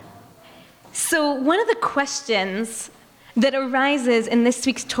So one of the questions that arises in this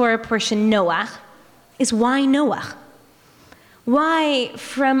week's Torah portion, Noah, is why Noah? Why,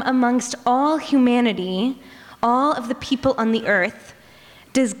 from amongst all humanity, all of the people on the earth,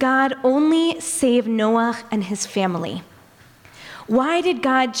 does God only save Noah and his family? Why did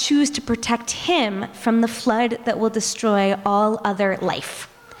God choose to protect him from the flood that will destroy all other life?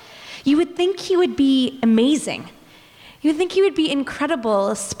 You would think he would be amazing. You would think he would be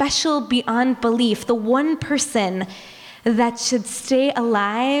incredible, special beyond belief, the one person that should stay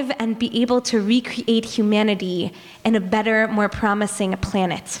alive and be able to recreate humanity in a better, more promising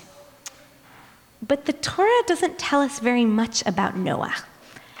planet. But the Torah doesn't tell us very much about Noah.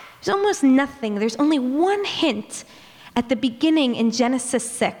 There's almost nothing. There's only one hint at the beginning in Genesis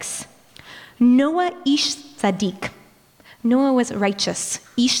 6. Noah ish tzaddik. Noah was righteous.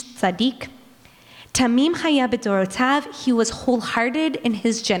 Ish tzaddik. Tamim haya b'dorotav. He was wholehearted in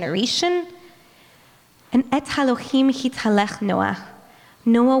his generation. And et Elohim hithalech Noah.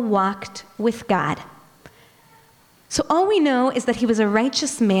 Noah walked with God. So all we know is that he was a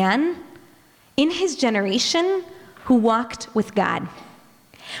righteous man in his generation who walked with God.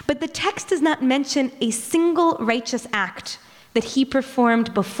 But the text does not mention a single righteous act that he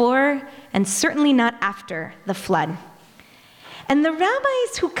performed before and certainly not after the flood. And the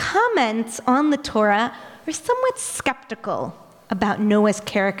rabbis who comment on the Torah are somewhat skeptical about Noah's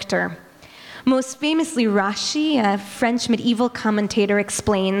character. Most famously, Rashi, a French medieval commentator,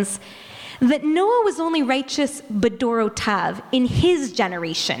 explains that Noah was only righteous b'dorotav, in his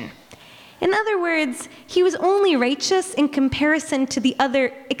generation. In other words, he was only righteous in comparison to the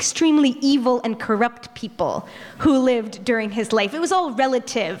other extremely evil and corrupt people who lived during his life. It was all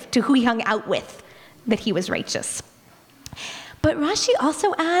relative to who he hung out with that he was righteous. But Rashi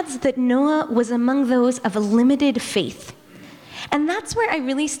also adds that Noah was among those of a limited faith. And that's where I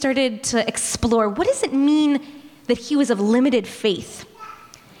really started to explore, what does it mean that he was of limited faith?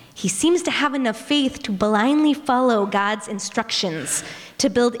 He seems to have enough faith to blindly follow God's instructions to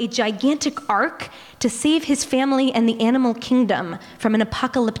build a gigantic ark to save his family and the animal kingdom from an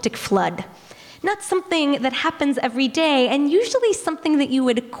apocalyptic flood. Not something that happens every day, and usually something that you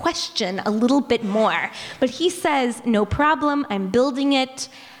would question a little bit more. But he says, no problem, I'm building it,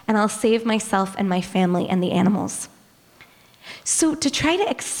 and I'll save myself and my family and the animals. So to try to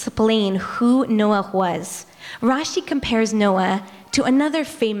explain who Noah was, Rashi compares Noah to another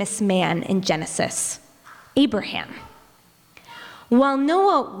famous man in Genesis, Abraham. While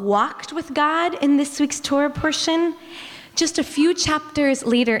Noah walked with God in this week's Torah portion, just a few chapters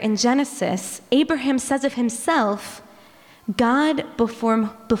later in Genesis, Abraham says of himself, God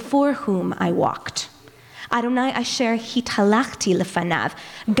before whom I walked. Adonai asher hithalachti lefanav.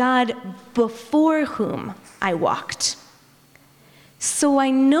 God before whom I walked. So why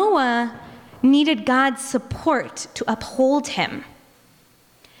Noah needed God's support to uphold him.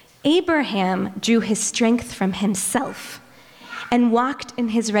 Abraham drew his strength from himself and walked in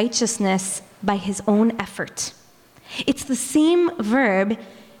his righteousness by his own effort. It's the same verb,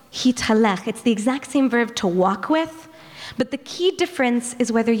 hithalech. It's the exact same verb to walk with, but the key difference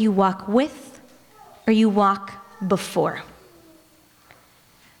is whether you walk with or you walk before.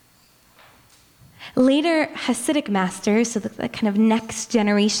 Later Hasidic masters, so the kind of next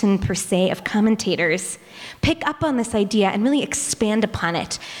generation per se of commentators, pick up on this idea and really expand upon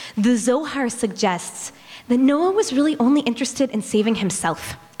it. The Zohar suggests that Noah was really only interested in saving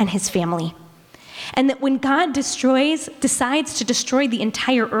himself and his family. And that when God decides to destroy the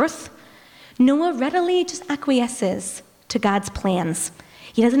entire earth, Noah readily just acquiesces to God's plans.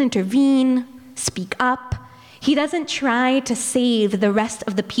 He doesn't intervene, speak up. He doesn't try to save the rest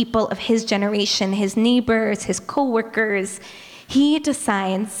of the people of his generation, his neighbors, his co-workers. He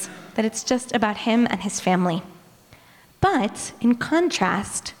decides that it's just about him and his family. But in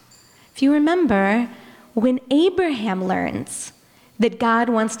contrast, if you remember, when Abraham learns that God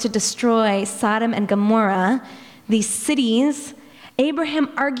wants to destroy Sodom and Gomorrah, these cities,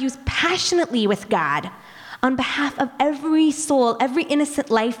 Abraham argues passionately with God on behalf of every soul, every innocent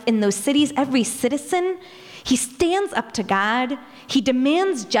life in those cities, every citizen. He stands up to God, he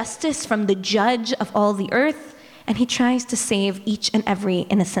demands justice from the judge of all the earth, and he tries to save each and every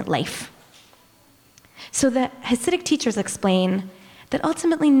innocent life. So the Hasidic teachers explain that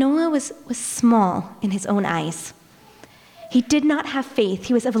ultimately Noah was small in his own eyes. He did not have faith.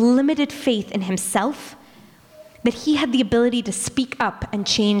 He was of limited faith in himself, that he had the ability to speak up and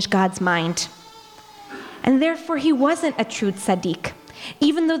change God's mind. And therefore he wasn't a true tzaddik.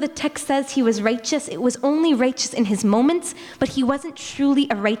 Even though the text says he was righteous, it was only righteous in his moments, but he wasn't truly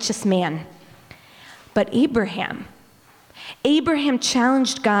a righteous man. But Abraham Abraham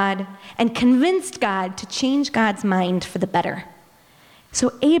challenged God and convinced God to change God's mind for the better.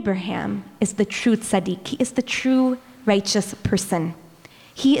 So Abraham is the true tzaddik. He is the true righteous person.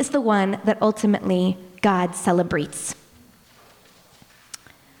 He is the one that ultimately God celebrates.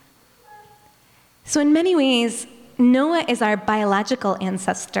 So in many ways, Noah is our biological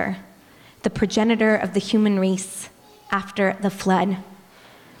ancestor, the progenitor of the human race after the flood.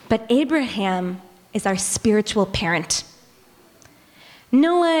 But Abraham is our spiritual parent.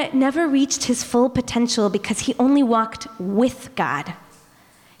 Noah never reached his full potential because he only walked with God.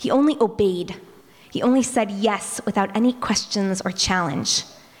 He only obeyed. He only said yes without any questions or challenge.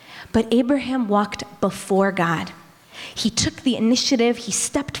 But Abraham walked before God. He took the initiative, he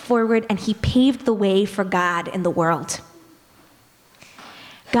stepped forward, and he paved the way for God in the world.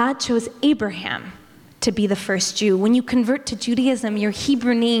 God chose Abraham to be the first Jew. When you convert to Judaism, your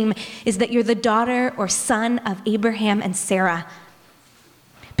Hebrew name is that you're the daughter or son of Abraham and Sarah.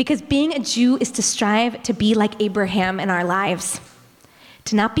 Because being a Jew is to strive to be like Abraham in our lives,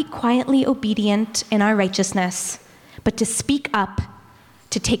 to not be quietly obedient in our righteousness, but to speak up,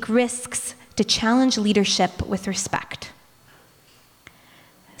 to take risks, to challenge leadership with respect.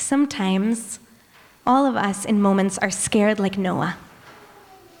 Sometimes, all of us in moments are scared like Noah.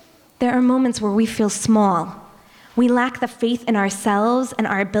 There are moments where we feel small. We lack the faith in ourselves and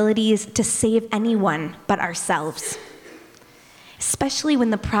our abilities to save anyone but ourselves. Especially when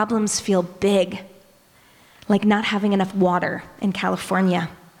the problems feel big, like not having enough water in California,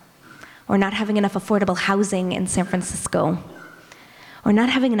 or not having enough affordable housing in San Francisco, or not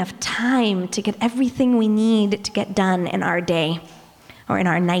having enough time to get everything we need to get done in our day or in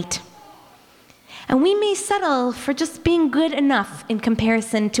our night. And we may settle for just being good enough in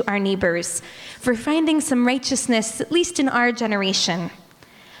comparison to our neighbors, for finding some righteousness, at least in our generation.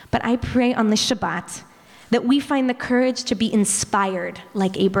 But I pray on this Shabbat that we find the courage to be inspired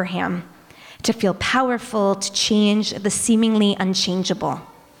like Abraham, to feel powerful, to change the seemingly unchangeable.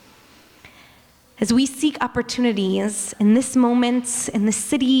 As we seek opportunities in this moment, in the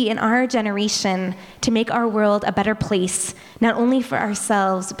city, in our generation, to make our world a better place, not only for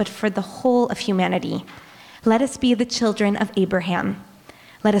ourselves, but for the whole of humanity, let us be the children of Abraham.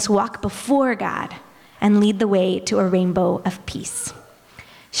 Let us walk before God and lead the way to a rainbow of peace.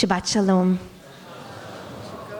 Shabbat Shalom.